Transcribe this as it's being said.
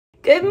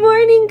Good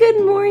morning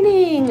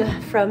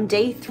from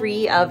day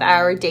 3 of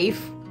our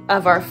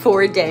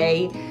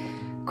 4-day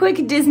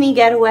quick Disney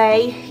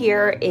getaway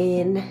here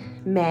in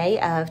May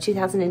of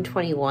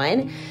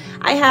 2021.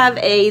 I have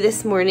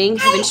this morning,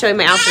 I've been showing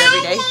my outfit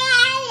every day,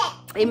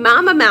 a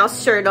Mama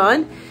Mouse shirt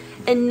on,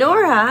 and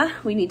Nora,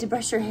 we need to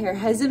brush her hair,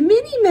 has a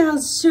Minnie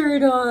Mouse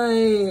shirt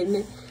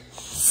on.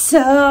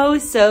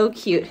 So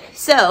cute.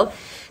 So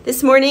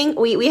this morning,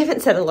 we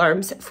haven't set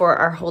alarms for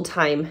our whole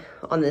time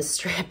on this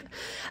trip.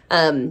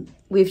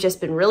 We've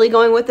just been really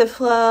going with the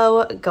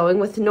flow, going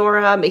with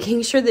Nora,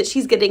 making sure that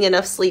she's getting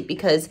enough sleep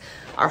because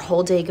our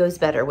whole day goes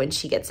better when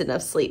she gets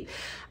enough sleep.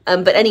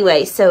 But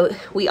anyway, so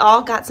we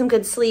all got some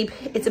good sleep.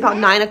 It's about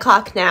 9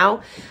 o'clock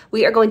now.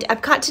 We are going to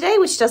EPCOT today,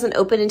 which doesn't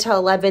open until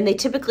 11. They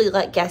typically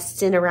let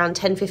guests in around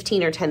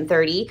 10:15 or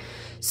 10:30.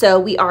 So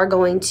we are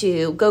going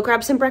to go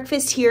grab some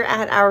breakfast here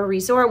at our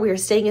resort. We are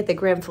staying at the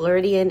Grand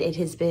Floridian. It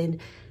has been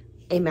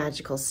a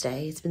magical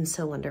stay. It's been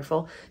so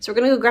wonderful. So we're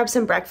gonna go grab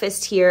some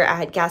breakfast here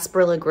at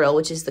Gasparilla Grill,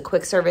 which is the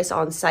quick service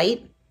on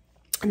site.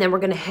 And then we're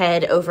gonna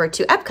head over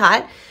to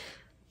EPCOT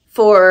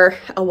for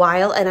a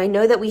while. And I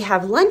know that we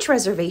have lunch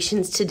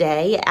reservations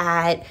today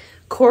at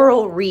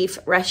Coral Reef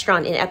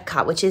restaurant in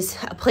EPCOT, which is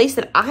a place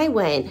that I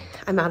went.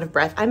 I'm out of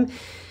breath. I'm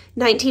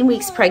 19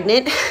 weeks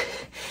pregnant.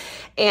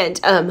 And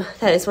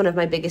that is one of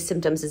my biggest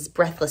symptoms is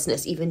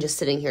breathlessness, even just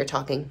sitting here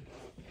talking.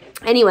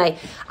 Anyway,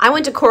 I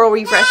went to Coral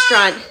Reef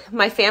restaurant,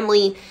 my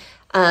family,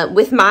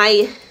 with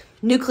my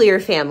nuclear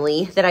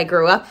family that I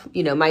grew up,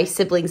 you know, my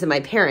siblings and my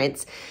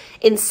parents,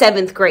 in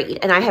 7th grade.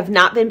 And I have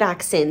not been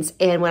back since.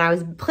 And when I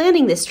was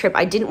planning this trip,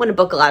 I didn't want to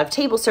book a lot of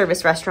table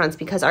service restaurants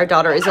because our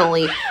daughter is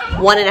only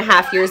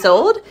 1.5 years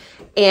old.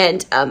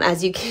 And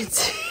as you can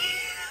see,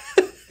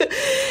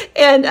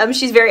 and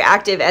she's very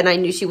active, and I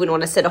knew she wouldn't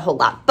want to sit a whole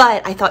lot,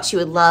 but I thought she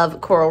would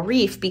love Coral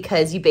Reef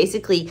because you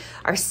basically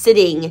are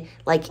sitting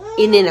like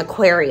in an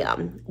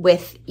aquarium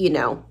with, you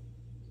know,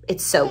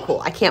 it's so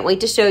cool. I can't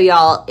wait to show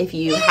y'all if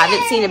you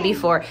haven't seen it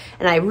before,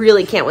 and I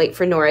really can't wait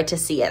for Nora to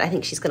see it. I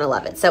think she's going to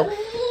love it. So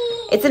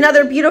it's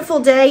another beautiful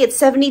day. It's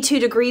 72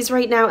 degrees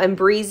right now and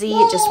breezy,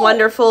 just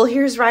wonderful.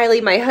 Here's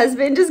Riley, my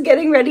husband, just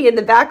getting ready in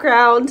the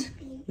background.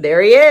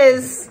 There he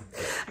is.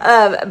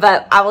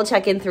 But I will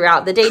check in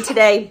throughout the day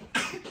today.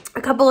 A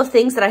couple of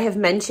things that I have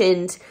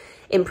mentioned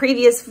in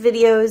previous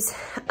videos.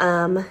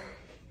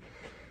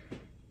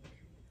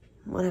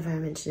 What have I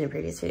mentioned in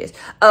previous videos?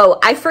 Oh,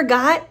 I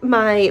forgot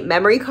my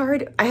memory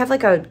card. I have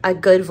like a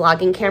good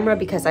vlogging camera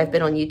because I've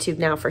been on YouTube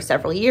now for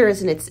several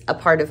years and it's a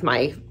part of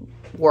my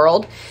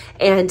world.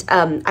 And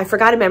I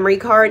forgot a memory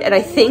card, and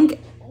I think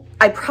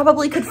I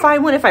probably could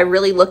find one if I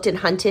really looked and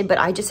hunted, but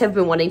I just have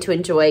been wanting to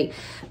enjoy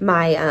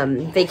my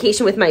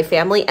vacation with my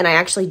family, and I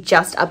actually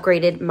just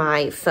upgraded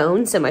my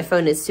phone, so my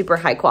phone is super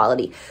high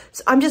quality.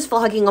 So I'm just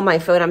vlogging on my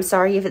phone. I'm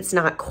sorry if it's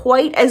not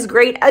quite as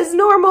great as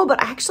normal,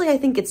 but actually I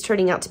think it's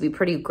turning out to be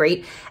pretty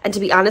great. And to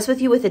be honest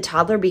with you, with a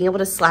toddler, being able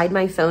to slide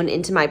my phone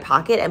into my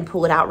pocket and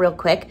pull it out real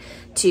quick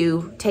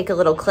to take a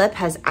little clip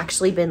has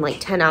actually been like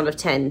 10 out of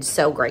 10,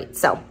 so great.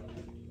 So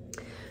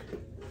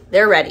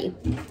they're ready.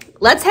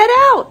 Let's head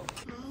out.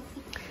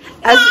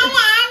 As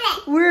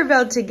we're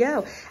about to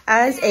go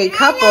as a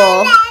couple,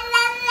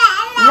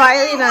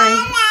 Riley and I,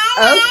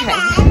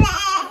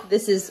 okay,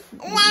 this is,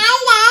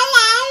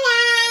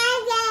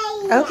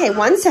 okay,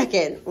 1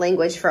 second,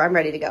 language for I'm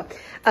ready to go.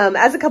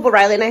 As a couple,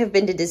 Riley and I have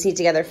been to Disney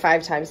together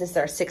 5 times. This is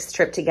our 6th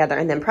trip together.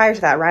 And then prior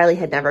to that, Riley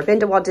had never been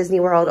to Walt Disney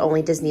World,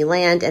 only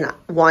Disneyland and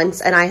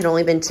once, and I had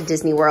only been to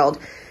Disney World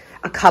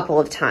a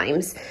couple of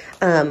times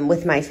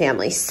with my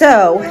family.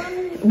 So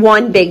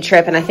one big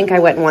trip, and I think I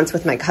went once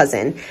with my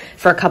cousin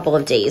for a couple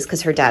of days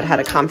because her dad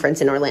had a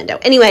conference in Orlando.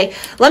 Anyway,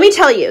 let me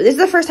tell you, this is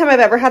the first time I've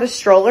ever had a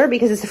stroller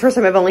because it's the first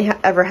time I've only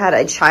ever had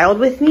a child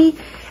with me.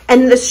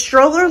 And the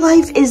stroller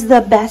life is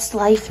the best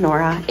life,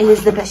 Nora. It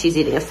is the best. She's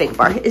eating a fig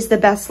bar. It's the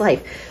best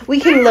life. We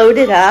can load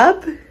it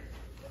up.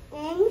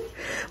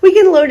 We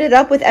can load it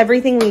up with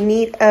everything we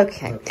need.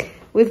 Okay.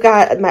 We've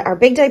got our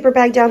big diaper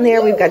bag down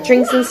there. We've got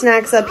drinks and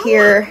snacks up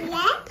here.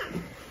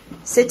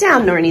 Sit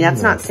down, Nornie.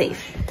 That's not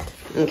safe.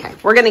 Okay,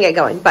 we're gonna get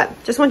going, but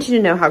just want you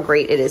to know how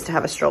great it is to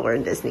have a stroller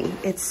in Disney.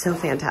 It's so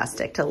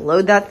fantastic to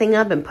load that thing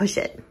up and push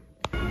it.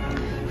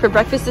 For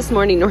breakfast this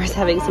morning, Nora's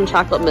having some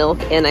chocolate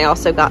milk, and I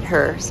also got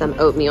her some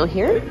oatmeal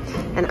here.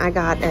 And I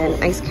got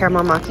an iced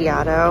caramel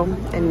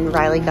macchiato, and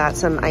Riley got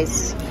some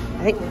iced,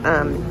 I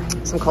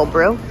think, some cold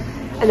brew.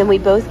 And then we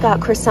both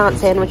got croissant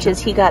sandwiches.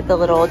 He got the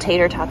little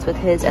tater tots with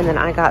his, and then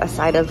I got a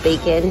side of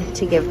bacon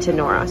to give to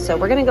Nora. So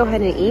we're gonna go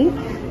ahead and eat,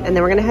 and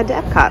then we're gonna head to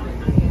EPCOT.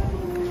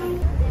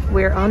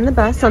 We're on the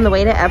bus on the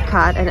way to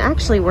EPCOT, and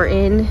actually we're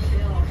in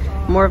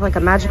more of like a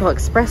Magical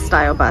Express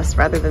style bus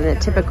rather than the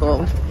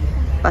typical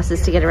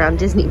buses to get around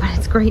Disney, but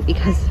it's great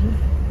because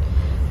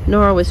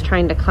Nora was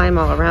trying to climb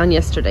all around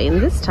yesterday, and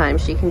this time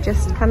she can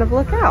just kind of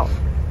look out.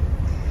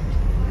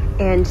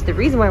 And the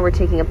reason why we're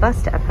taking a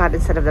bus to EPCOT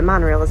instead of the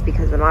monorail is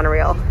because the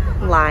monorail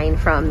line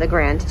from the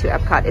Grand to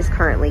EPCOT is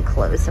currently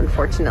closed,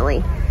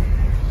 unfortunately.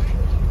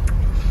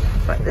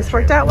 But this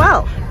worked out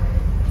well.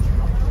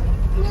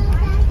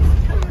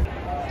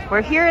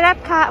 We're here at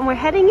EPCOT and we're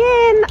heading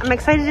in. I'm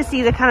excited to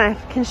see the kind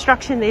of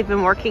construction they've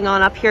been working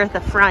on up here at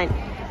the front.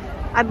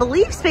 I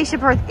believe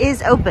Spaceship Earth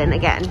is open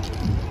again,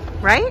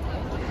 right?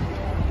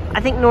 I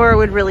think Nora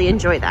would really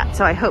enjoy that,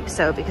 so I hope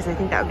so, because I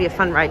think that would be a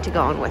fun ride to go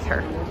on with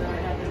her.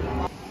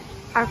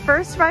 Our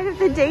first ride of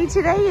the day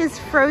today is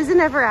Frozen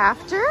Ever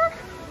After.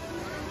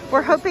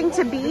 We're hoping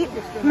to beat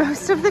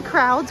most of the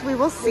crowds. We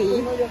will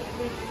see.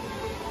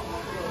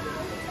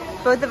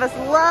 Both of us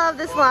love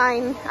this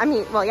line. I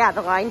mean, well, yeah,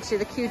 the line to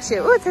the queue too.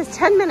 Oh, it says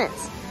 10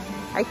 minutes.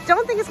 I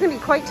don't think it's gonna be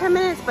quite 10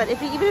 minutes, but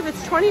even if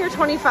it's 20 or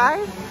 25,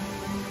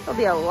 it'll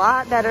be a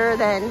lot better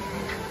than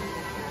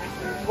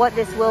what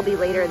this will be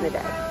later in the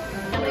day.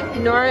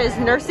 Nora is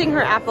nursing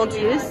her apple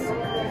juice,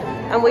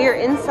 and we are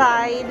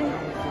inside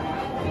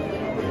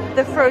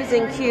the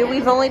Frozen queue.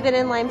 We've only been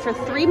in line for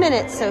 3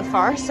 minutes so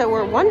far, so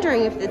we're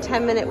wondering if the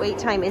 10-minute wait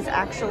time is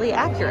actually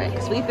accurate,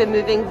 because we've been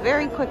moving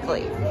very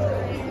quickly.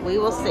 We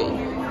will see.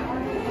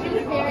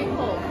 Very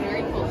cold,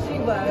 she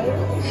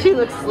was. She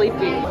looks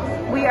sleepy.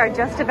 We are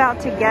just about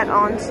to get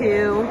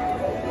onto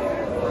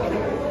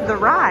the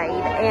ride,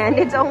 and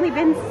it's only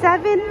been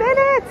 7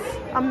 minutes.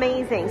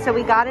 Amazing. So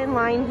we got in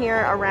line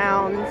here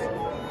around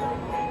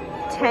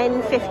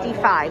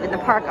 10:55, and the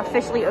park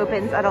officially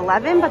opens at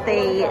 11, but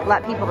they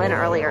let people in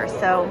earlier.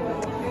 So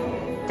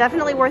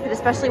definitely worth it,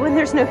 especially when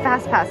there's no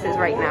fast passes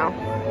right now.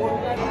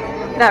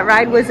 That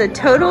ride was a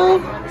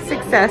total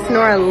success.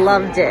 Nora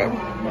loved it.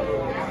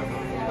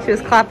 She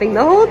was clapping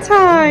the whole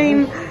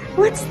time.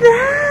 What's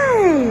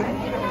that?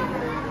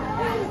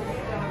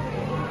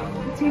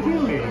 What's he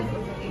doing? You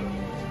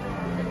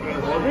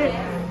wanna hold it?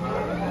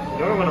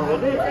 Nora, wanna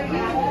hold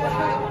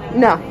it?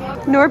 No.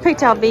 Nora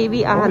picked out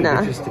baby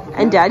Anna,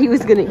 and Daddy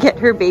was gonna get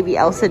her baby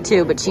Elsa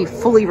too, but she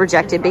fully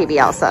rejected baby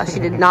Elsa.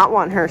 She did not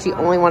want her, she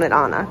only wanted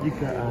Anna. You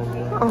got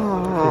Anna.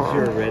 Oh. Because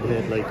you're a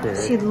redhead like her.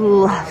 She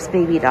loves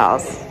baby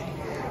dolls.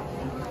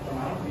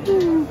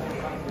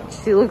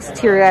 She looks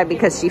teary-eyed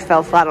because she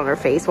fell flat on her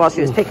face while she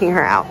was picking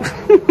her out.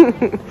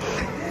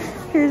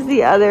 Here's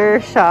the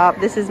other shop.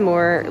 This is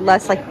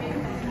less like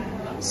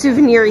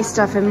souvenir-y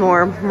stuff and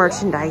more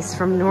merchandise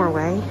from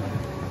Norway.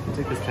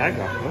 Take this tag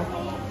off, huh?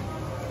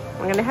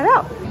 We're gonna head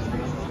out.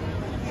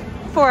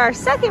 For our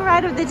second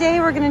ride of the day,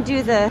 we're gonna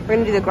do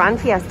the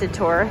Grand Fiesta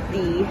tour,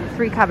 the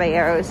Three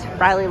Caballeros.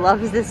 Riley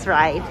loves this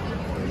ride.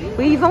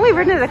 We've only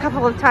ridden it a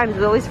couple of times.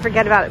 We always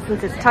forget about it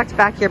since it's tucked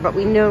back here, but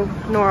we know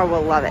Nora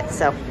will love it,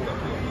 so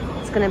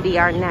it's gonna be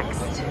our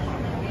next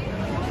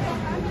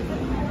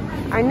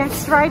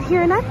ride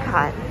here in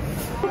EPCOT.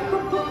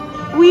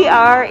 We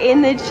are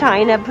in the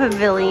China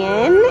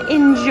Pavilion,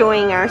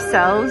 enjoying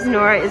ourselves.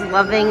 Nora is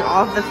loving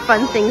all the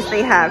fun things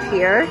they have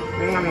here.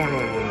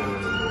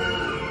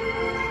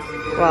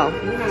 Well,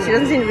 she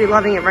doesn't seem to be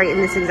loving it right in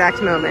this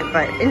exact moment,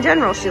 but in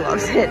general, she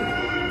loves it.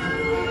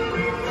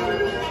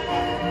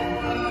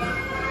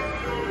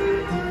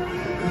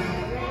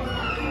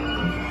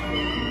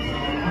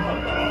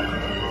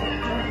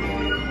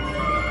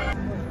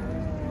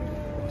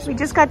 We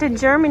just got to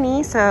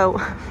Germany, so,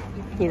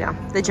 you know,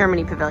 the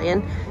Germany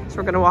Pavilion. So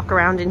we're gonna walk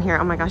around in here.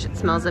 Oh my gosh, it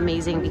smells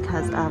amazing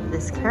because of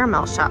this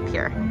caramel shop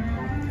here.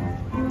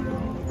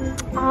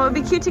 Oh, it'd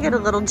be cute to get a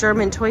little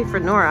German toy for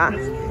Nora.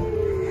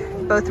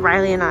 Both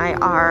Riley and I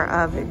are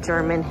of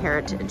German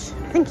heritage.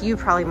 I think you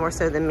probably more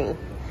so than me.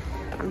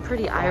 I'm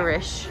pretty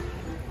Irish.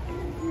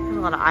 I have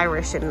a lot of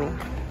Irish in me.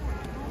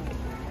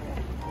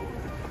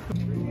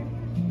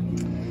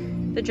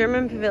 The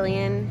Germany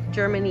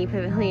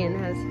Pavilion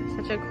has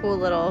such a cool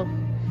little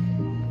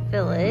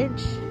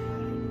village.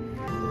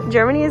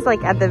 Germany is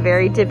like at the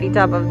very tippy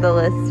top of the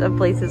list of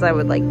places I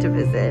would like to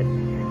visit.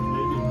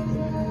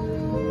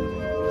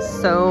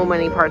 So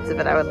many parts of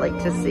it I would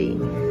like to see.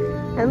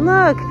 And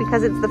look,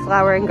 because it's the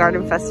Flower and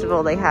Garden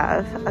Festival, they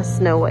have a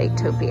Snow White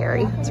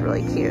topiary. It's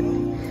really cute.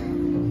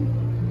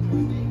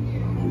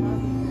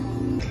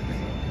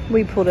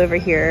 We pulled over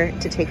here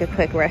to take a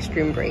quick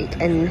restroom break,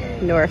 and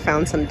Nora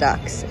found some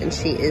ducks, and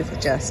she is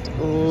just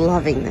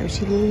loving them.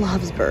 She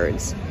loves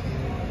birds.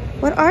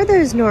 What are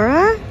those,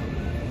 Nora?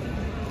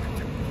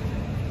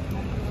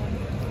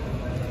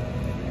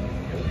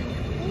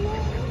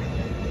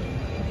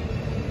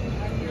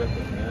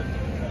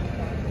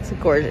 It's a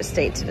gorgeous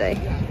day today.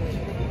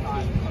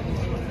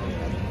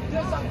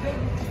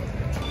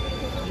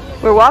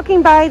 We're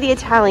walking by the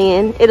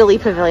Italy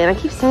Pavilion. I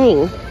keep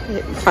saying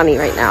it's funny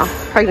right now.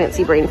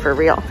 Pregnancy brain for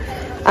real.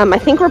 I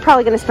think we're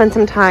probably going to spend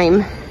some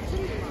time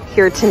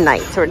here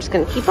tonight. So we're just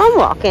going to keep on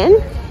walking.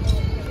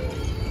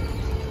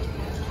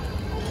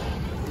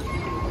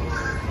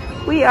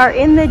 We are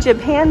in the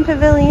Japan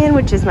Pavilion,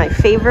 which is my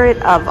favorite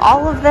of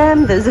all of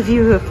them. Those of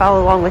you who have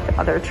followed along with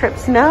other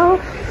trips know.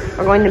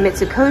 We're going to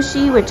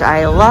Mitsukoshi, which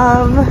I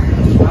love.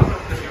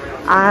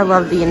 I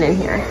love being in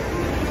here.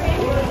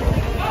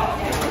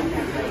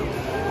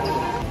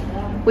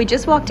 We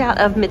just walked out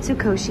of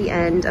Mitsukoshi,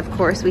 and of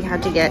course we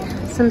had to get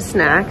some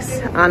snacks.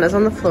 Anna's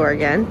on the floor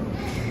again.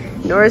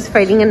 Nora's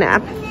fighting a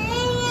nap.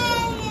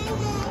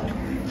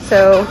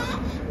 So,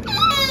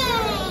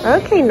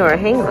 okay Nora,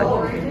 hang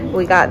on.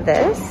 We got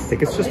this. I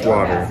think it's just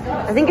water.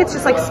 I think it's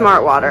just like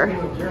smart water.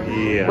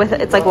 Yeah.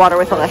 It's like water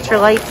with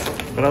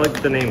electrolytes. But I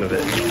like the name of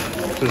it.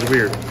 It was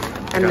weird.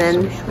 And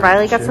then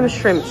Riley got some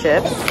shrimp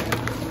chips.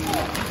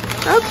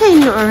 Okay,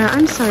 Nora,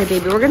 I'm sorry,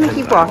 baby. We're gonna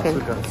keep walking.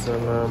 We got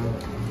some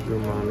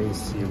umami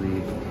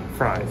seaweed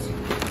fries.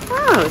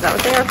 Oh, is that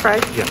what they are,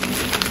 fries? Yeah.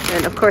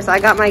 And of course, I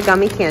got my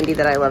gummy candy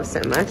that I love so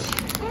much.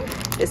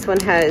 This one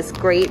has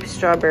grape,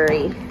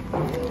 strawberry.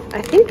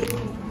 I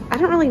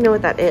don't really know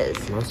what that is.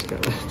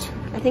 Muscat.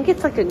 I think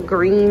it's like a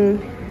green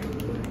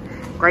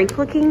grape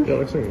looking. Yeah, it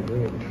looks like a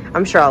green.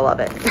 I'm sure I'll love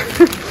it.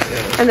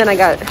 Yeah. And then I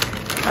got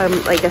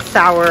like a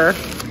sour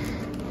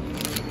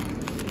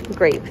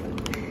grape.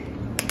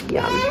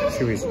 Yum.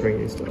 Seaweed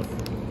stringy stuff.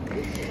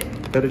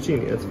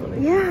 Fettuccine, that's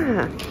funny.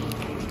 Yeah.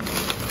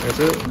 That's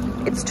it?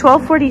 It's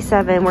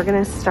 12:47. We're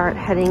gonna start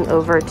heading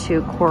over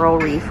to Coral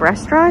Reef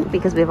Restaurant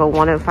because we have a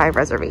 1:05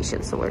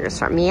 reservation. So we're gonna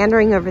start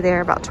meandering over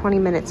there about 20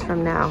 minutes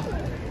from now.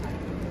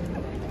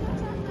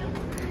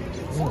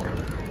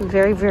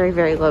 Very, very,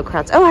 very low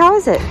crowds. Oh, how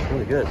is it?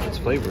 Really good. It's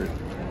flavored.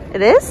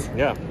 It is?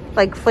 Yeah.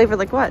 Like flavored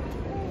like what?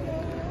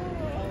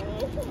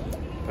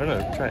 I don't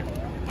know. Try it.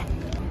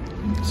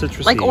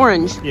 Citrusy. Like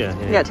orange. Yeah.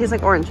 Yeah, it tastes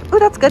like orange. Oh,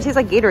 that's good. It tastes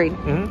like Gatorade.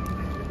 Mm-hmm.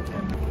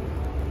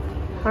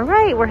 All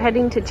right, we're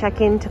heading to check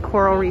into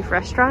Coral Reef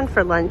Restaurant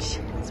for lunch.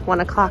 It's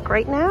 1 o'clock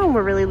right now, and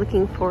we're really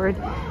looking forward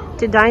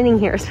to dining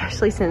here,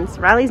 especially since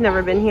Riley's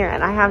never been here,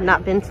 and I have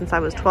not been since I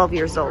was 12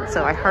 years old,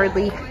 so I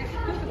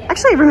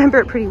actually remember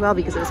it pretty well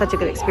because it was such a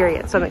good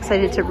experience. So I'm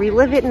excited to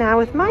relive it now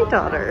with my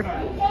daughter.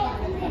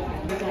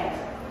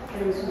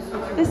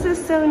 This is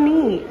so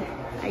neat.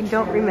 I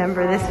don't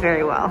remember this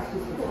very well.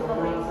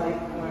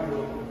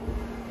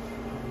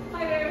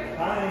 Hi there.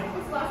 Hi.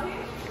 What's the last name?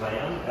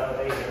 Lamb,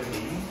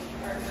 L-A-M-B.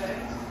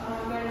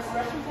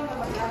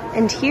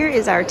 And here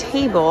is our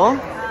table.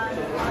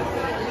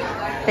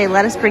 They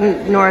let us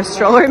bring Nora's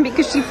stroller in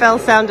because she fell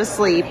sound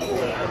asleep.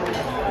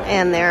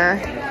 And there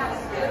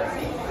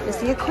is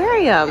the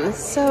aquarium.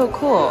 It's so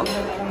cool.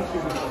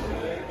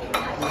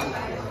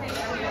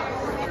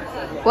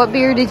 What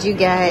beer did you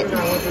get?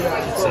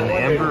 It's an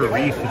Amber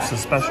Reef. It's a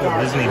special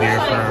Disney beer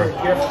for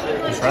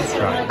this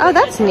restaurant. Oh,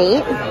 that's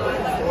neat.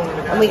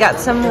 And we got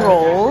some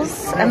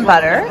rolls and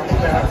butter.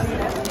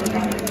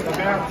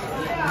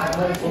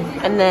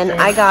 And then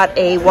I got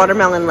a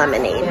watermelon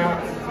lemonade.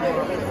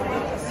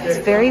 It's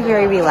very,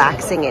 very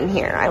relaxing in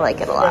here. I like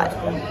it a lot.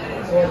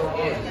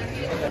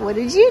 What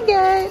did you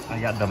get? I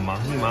got the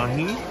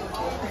mahi-mahi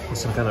with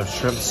some kind of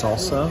shrimp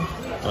salsa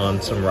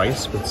on some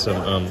rice with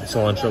some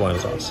cilantro lime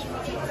sauce.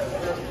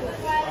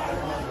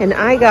 And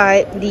I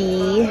got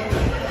the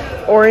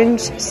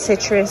orange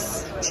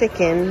citrus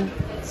chicken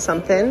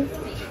something.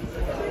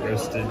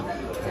 Roasted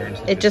orange.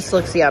 It just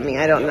looks yummy.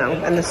 I don't know.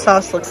 And the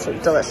sauce looks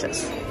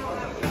delicious.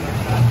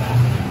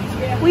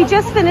 We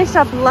just finished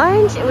up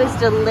lunch. It was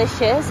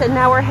delicious. And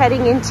now we're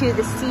heading into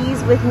the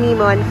Seas with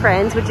Nemo and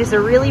Friends, which is a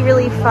really,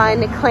 really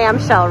fun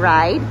clamshell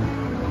ride.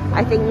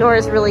 I think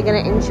Nora's really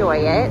going to enjoy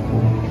it.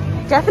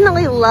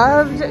 Definitely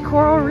loved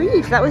Coral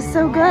Reef. That was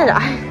so good.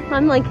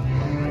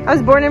 I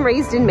was born and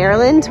raised in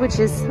Maryland, which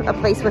is a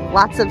place with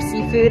lots of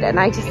seafood, and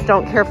I just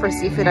don't care for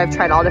seafood. I've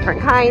tried all different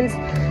kinds.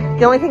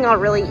 The only thing I'll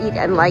really eat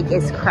and like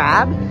is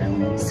crab.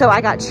 So I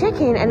got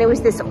chicken, and it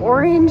was this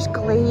orange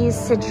glazed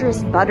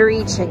citrus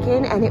buttery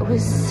chicken, and it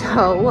was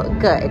so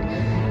good.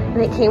 And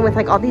it came with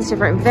like all these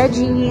different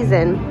veggies,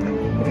 and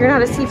if you're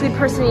not a seafood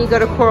person and you go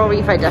to Coral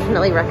Reef, I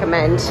definitely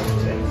recommend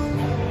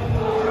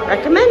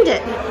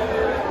it.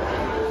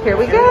 Here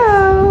we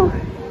go.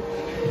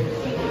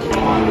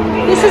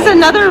 This is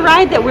another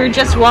ride that we're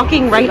just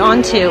walking right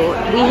onto.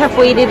 We have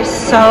waited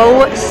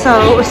so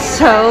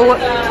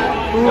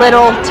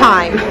little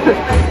time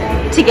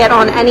to get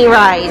on any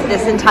ride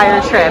this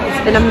entire trip.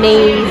 It's been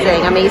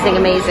amazing, amazing,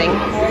 amazing.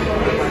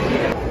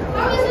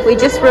 We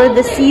just rode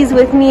the Seas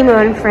with Nemo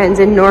and Friends,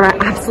 and Nora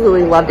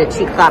absolutely loved it.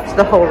 She clapped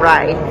the whole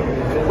ride.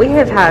 We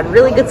have had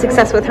really good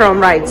success with her on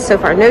rides so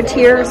far. No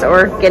tears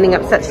or getting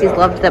upset. She's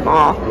loved them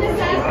all.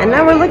 And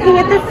now we're looking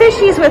at the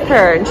fishies with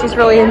her, and she's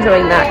really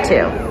enjoying that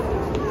too.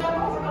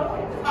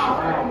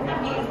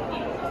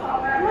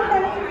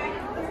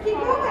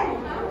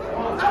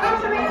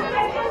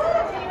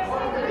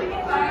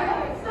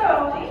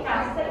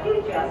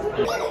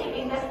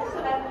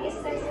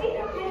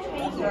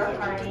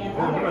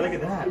 Oh, look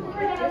at that. Look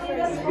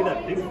at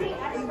that big fish.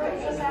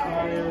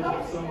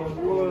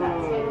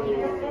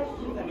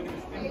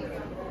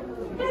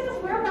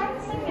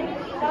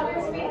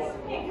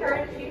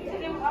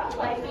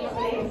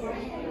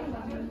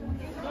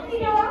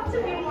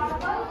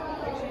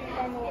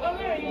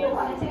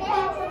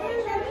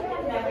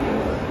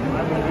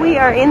 We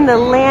are in the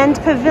Land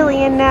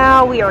Pavilion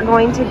now. We are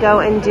going to go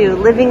and do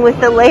Living with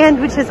the Land,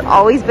 which has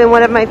always been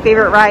one of my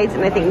favorite rides,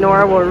 and I think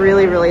Nora will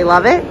really, really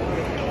love it.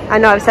 I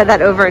know I've said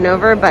that over and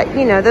over, but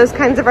you know, those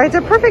kinds of rides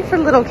are perfect for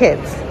little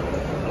kids.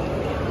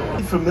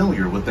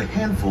 Familiar with the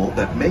handful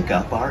that make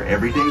up our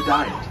everyday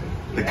diet.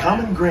 The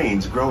common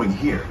grains growing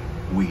here,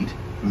 wheat,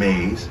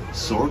 maize,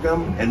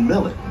 sorghum, and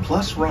millet,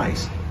 plus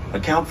rice,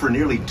 account for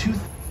nearly 2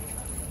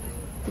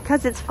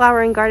 because it's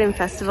Flower and Garden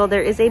Festival,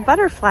 there is a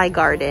butterfly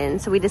garden.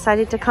 So we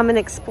decided to come and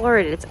explore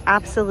it. It's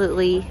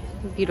absolutely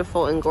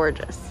beautiful and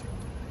gorgeous.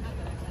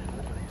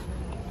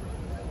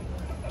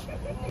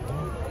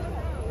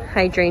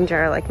 Hydrangeas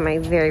are like my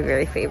very,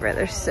 very favorite.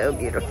 They're so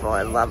beautiful.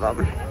 I love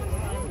them.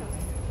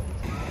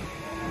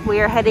 We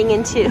are heading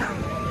into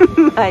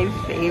my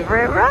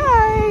favorite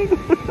ride.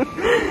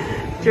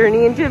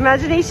 Journey into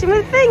Imagination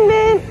with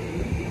Figment.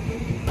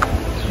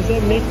 Is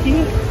that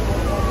Mickey?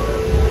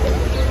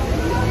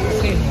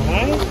 Say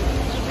hi.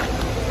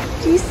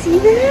 Do you see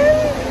them?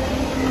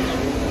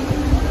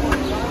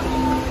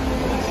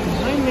 Say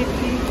hi,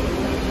 Mickey.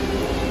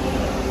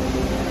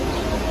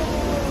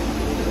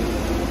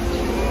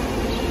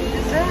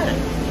 What's that?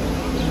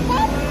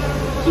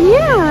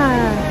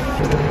 Yeah.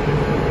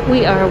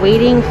 We are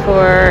waiting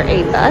for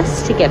a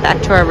bus to get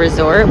back to our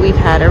resort. We've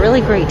had a really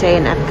great day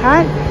in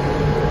EPCOT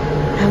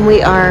and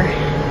we are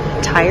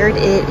tired.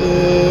 It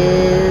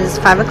is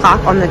 5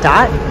 o'clock on the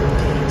dot.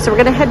 So we're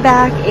gonna head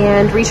back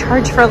and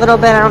recharge for a little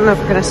bit. I don't know if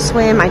we're gonna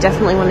swim. I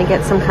definitely wanna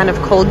get some kind of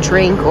cold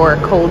drink or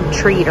cold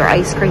treat or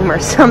ice cream or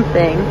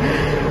something.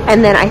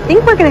 And then I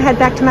think we're gonna head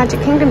back to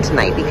Magic Kingdom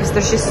tonight because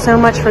there's just so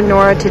much for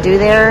Nora to do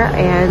there.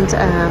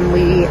 And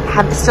we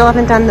still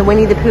haven't done the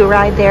Winnie the Pooh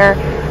ride there.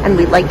 And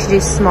we'd like to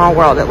do Small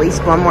World at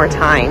least one more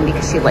time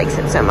because she likes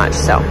it so much.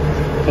 So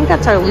I think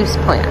that's our loose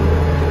plan.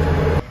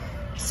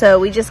 So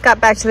we just got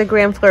back to the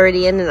Grand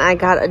Floridian and I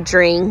got a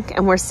drink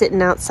and we're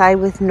sitting outside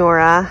with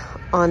Nora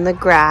on the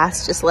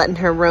grass, just letting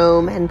her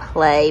roam and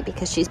play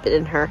because she's been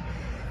in her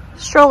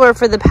stroller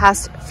for the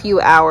past few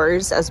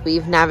hours as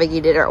we've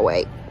navigated our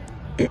way,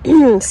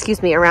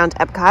 excuse me, around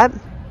EPCOT.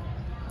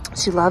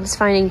 She loves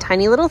finding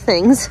tiny little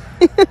things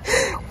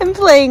and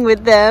playing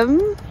with them.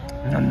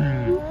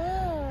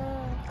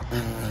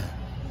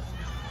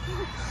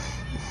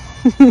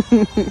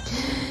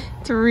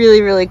 It's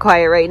really, really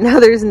quiet right now.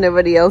 There's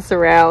nobody else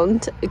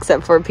around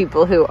except for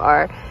people who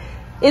are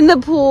in the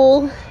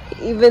pool.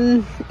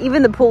 Even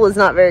the pool is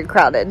not very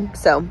crowded.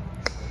 So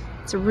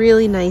it's a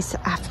really nice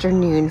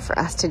afternoon for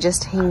us to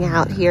just hang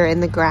out here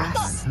in the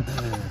grass.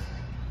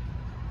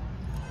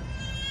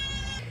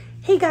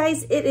 Hey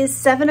guys, it is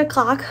 7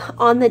 o'clock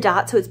on the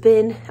dot, so it's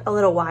been a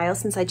little while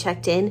since I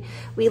checked in.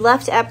 We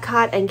left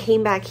EPCOT and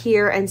came back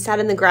here and sat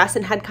in the grass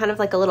and had kind of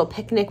like a little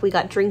picnic. We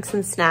got drinks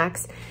and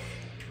snacks.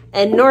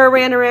 And Nora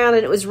ran around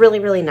and it was really,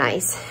 really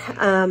nice.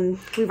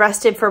 We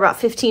rested for about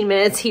 15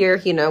 minutes here,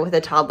 you know, with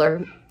a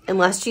toddler.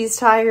 Unless she's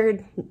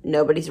tired,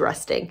 nobody's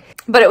resting.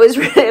 But it was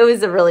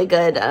a really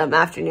good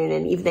afternoon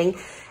and evening.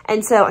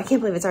 And so I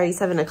can't believe it's already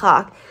 7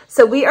 o'clock.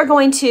 So we are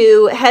going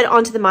to head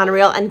onto the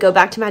monorail and go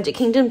back to Magic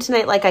Kingdom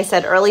tonight. Like I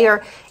said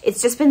earlier,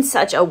 it's just been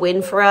such a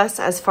win for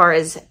us as far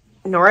as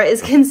Nora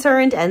is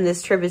concerned. And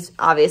this trip is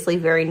obviously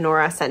very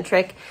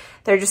Nora-centric.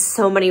 There are just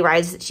so many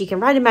rides that she can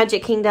ride in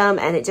Magic Kingdom.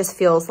 And it just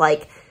feels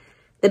like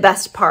the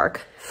best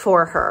park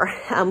for her.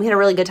 We had a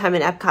really good time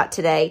in EPCOT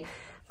today.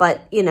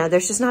 But, you know,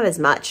 there's just not as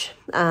much.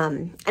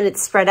 And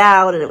it's spread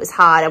out and it was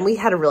hot and we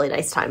had a really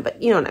nice time,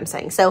 but you know what I'm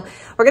saying. So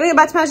we're going to go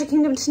back to Magic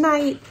Kingdom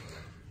tonight.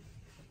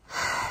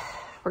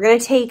 We're going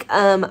to take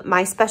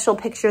my special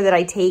picture that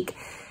I take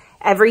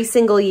every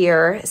single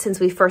year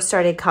since we first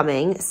started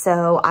coming.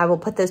 So I will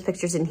put those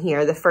pictures in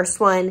here. The first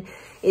one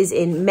is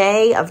in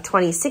May of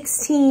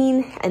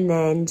 2016 and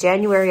then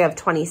January of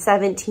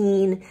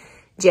 2017,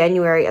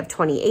 January of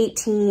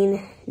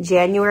 2018,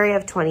 January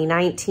of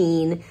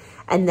 2019,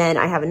 and then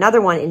I have another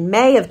one in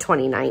May of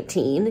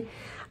 2019.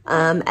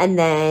 And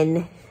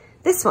then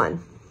this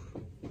one,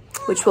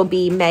 which will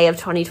be May of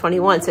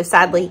 2021. So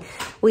sadly,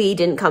 we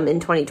didn't come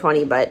in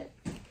 2020, but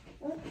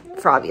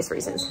for obvious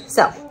reasons.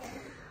 So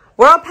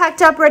we're all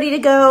packed up, ready to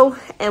go,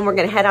 and we're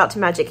gonna head out to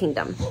Magic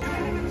Kingdom.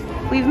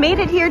 We've made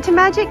it here to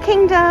Magic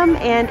Kingdom,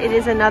 and it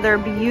is another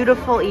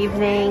beautiful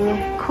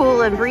evening,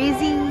 cool and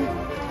breezy,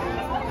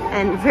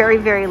 and very,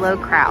 very low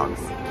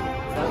crowds.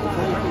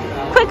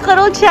 Quick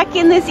little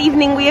check-in this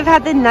evening. We have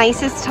had the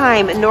nicest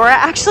time. Nora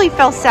actually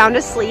fell sound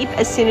asleep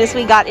as soon as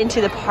we got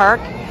into the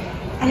park.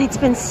 And it's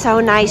been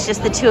so nice,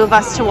 just the two of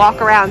us to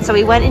walk around. So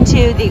we went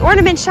into the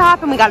ornament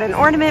shop and we got an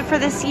ornament for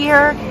this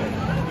year.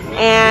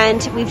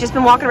 And we've just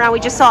been walking around. We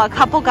just saw a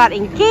couple got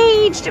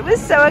engaged. It was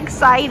so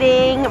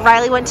exciting.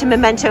 Riley went to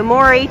Memento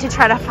Mori to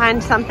try to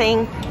find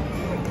something,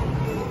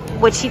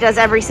 which he does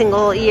every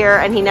single year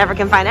and he never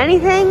can find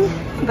anything,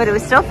 but it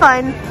was still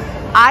fun.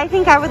 I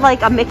think I would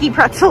like a Mickey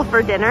pretzel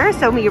for dinner,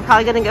 so you're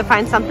probably gonna go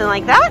find something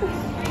like that.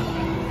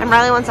 And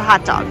Riley wants a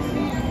hot dog.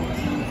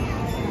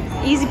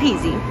 Easy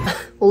peasy.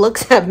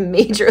 Looks have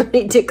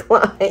majorly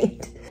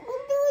declined.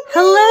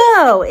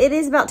 Hello, it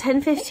is about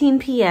 10:15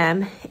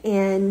 p.m.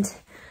 and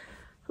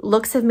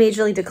looks have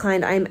majorly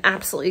declined. I'm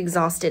absolutely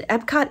exhausted.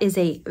 EPCOT is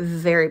a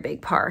very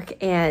big park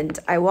and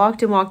I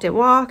walked and walked and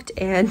walked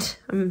and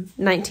I'm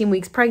 19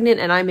 weeks pregnant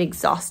and I'm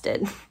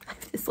exhausted. I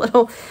have this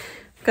little,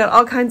 got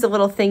all kinds of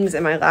little things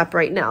in my lap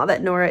right now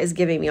that Nora is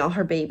giving me, all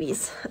her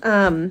babies.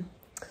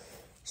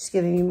 She's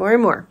giving me more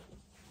and more.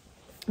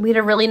 We had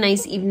a really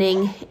nice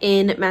evening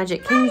in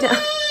Magic Kingdom.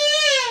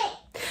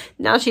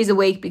 Now she's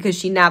awake because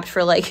she napped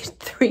for like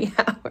 3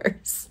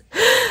 hours.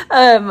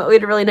 We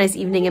had a really nice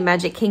evening in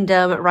Magic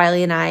Kingdom.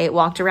 Riley and I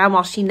walked around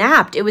while she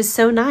napped. It was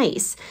so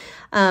nice.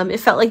 It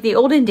felt like the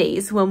olden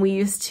days when we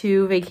used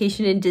to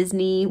vacation in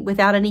Disney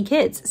without any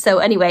kids. So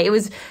anyway,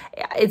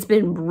 it's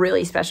been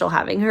really special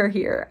having her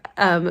here.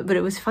 But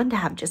it was fun to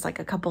have just like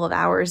a couple of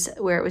hours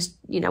where it was,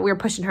 you know, we were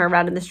pushing her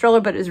around in the stroller,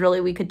 but it was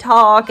really, we could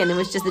talk and it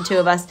was just the two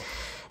of us.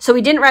 So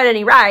we didn't ride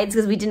any rides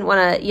because we didn't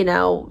want to, you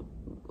know,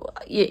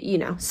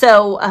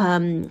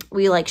 so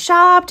we like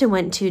shopped and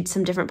went to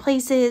some different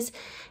places.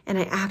 And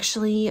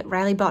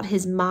Riley bought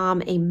his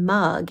mom a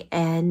mug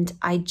and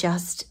I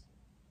just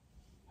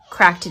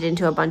cracked it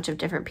into a bunch of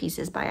different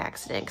pieces by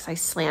accident because I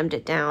slammed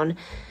it down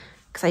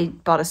because I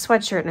bought a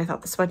sweatshirt and I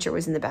thought the sweatshirt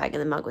was in the bag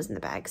and the mug was in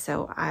the bag.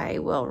 So I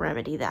will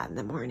remedy that in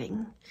the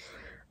morning.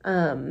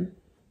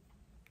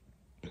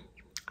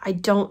 I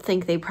don't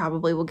think they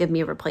probably will give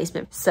me a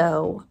replacement,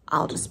 so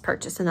I'll just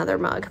purchase another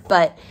mug.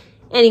 But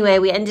anyway,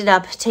 we ended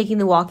up taking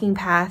the walking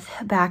path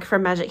back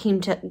from Magic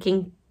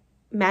Kingdom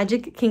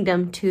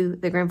to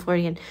the Grand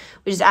Floridian,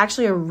 which is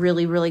actually a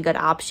really, really good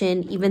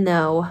option, even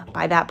though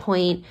by that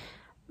point,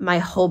 my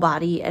whole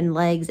body and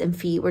legs and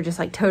feet were just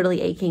like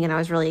totally aching and I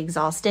was really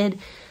exhausted.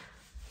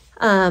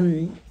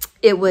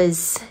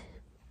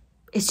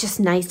 It's just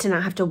nice to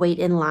not have to wait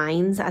in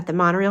lines at the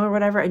monorail or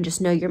whatever and just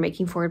know you're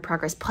making forward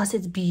progress. Plus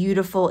it's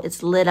beautiful,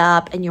 it's lit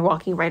up and you're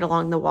walking right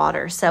along the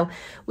water. So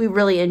we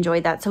really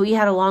enjoyed that. So we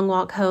had a long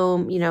walk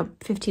home, you know,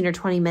 15 or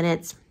 20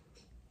 minutes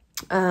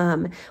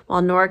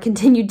while Nora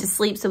continued to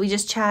sleep. So we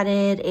just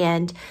chatted.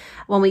 And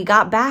when we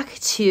got back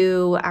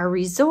to our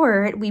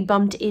resort, we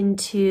bumped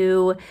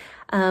into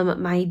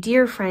my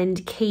dear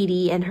friend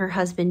Katie and her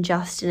husband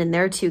Justin and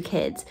their two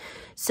kids.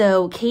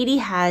 So Katie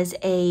has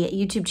a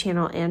YouTube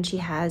channel and she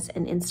has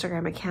an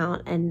Instagram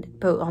account, and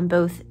on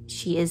both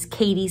she is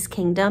Katie's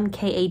Kingdom,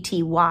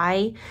 Katy.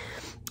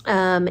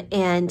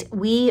 And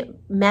we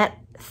met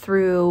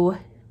through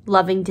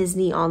Loving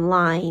Disney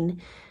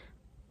online.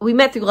 We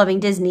met through Loving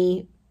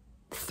Disney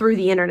through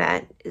the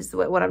internet is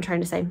what I'm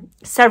trying to say,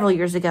 several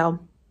years ago.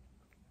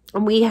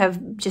 And we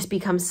have just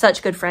become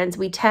such good friends.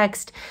 We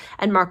text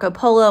and Marco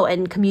Polo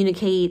and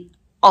communicate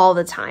all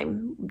the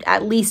time,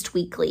 at least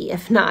weekly,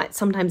 if not,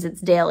 sometimes it's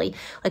daily.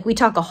 Like we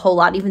talk a whole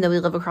lot, even though we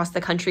live across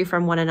the country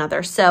from one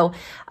another. So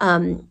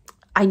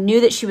I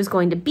knew that she was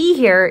going to be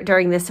here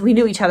during this. We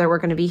knew each other were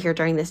going to be here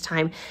during this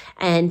time.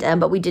 And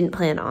but we didn't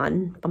plan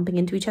on bumping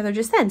into each other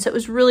just then. So it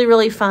was really,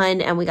 really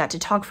fun. And we got to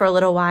talk for a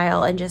little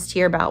while and just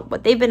hear about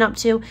what they've been up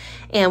to.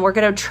 And we're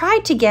going to try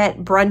to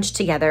get brunch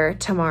together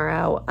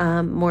tomorrow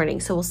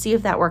morning. So we'll see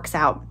if that works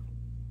out.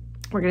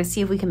 We're going to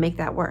see if we can make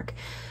that work.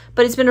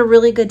 But it's been a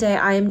really good day.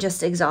 I am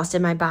just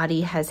exhausted. My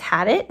body has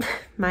had it.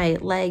 My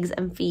legs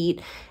and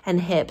feet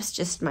and hips,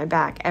 just my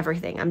back,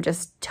 everything. I'm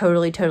just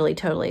totally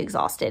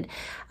exhausted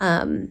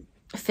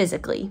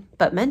physically.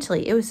 But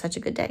mentally, it was such a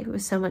good day. It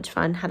was so much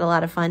fun. Had a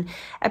lot of fun.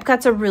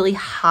 EPCOT's a really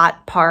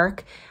hot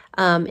park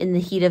in the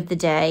heat of the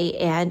day.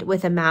 And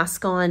with a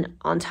mask on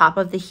top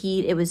of the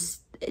heat, it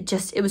was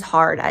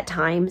hard at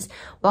times.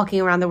 Walking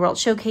around the World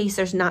Showcase,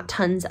 there's not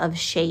tons of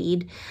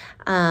shade.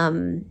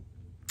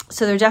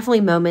 So there are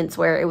definitely moments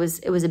where it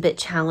was a bit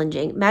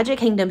challenging. Magic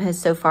Kingdom has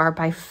so far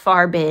by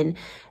far been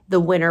the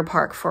winter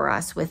park for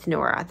us with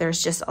Nora.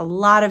 There's just a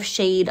lot of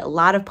shade, a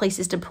lot of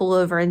places to pull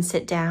over and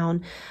sit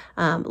down,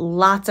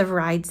 lots of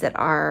rides that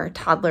are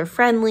toddler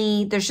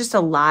friendly. There's just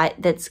a lot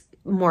that's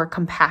more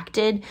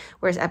compacted,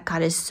 whereas EPCOT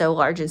is so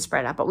large and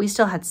spread out. But we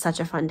still had such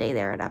a fun day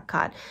there at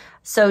EPCOT.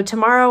 So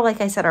tomorrow, like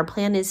I said, our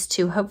plan is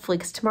to hopefully,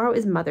 because tomorrow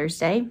is Mother's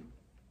Day,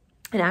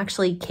 and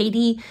actually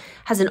Katie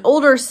has an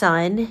older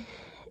son.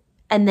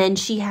 And then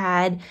she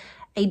had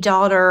a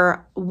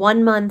daughter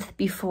 1 month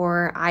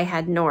before I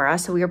had Nora.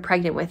 So we were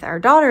pregnant with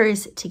our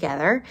daughters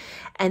together.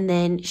 And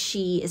then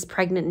she is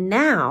pregnant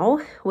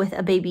now with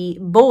a baby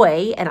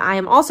boy. And I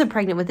am also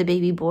pregnant with a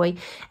baby boy.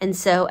 And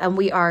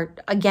we are,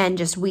 again,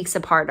 just weeks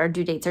apart. Our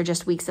due dates are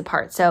just weeks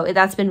apart. So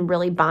that's been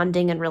really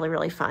bonding and really,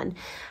 really fun.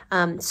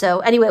 So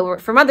anyway,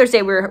 for Mother's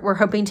Day, we're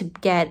hoping to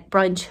get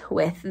brunch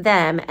with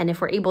them. And if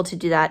we're able to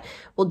do that,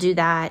 we'll do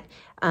that.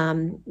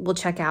 We'll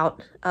check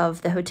out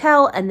of the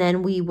hotel and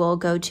then we will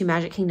go to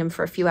Magic Kingdom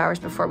for a few hours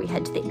before we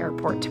head to the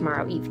airport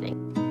tomorrow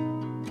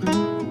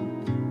evening.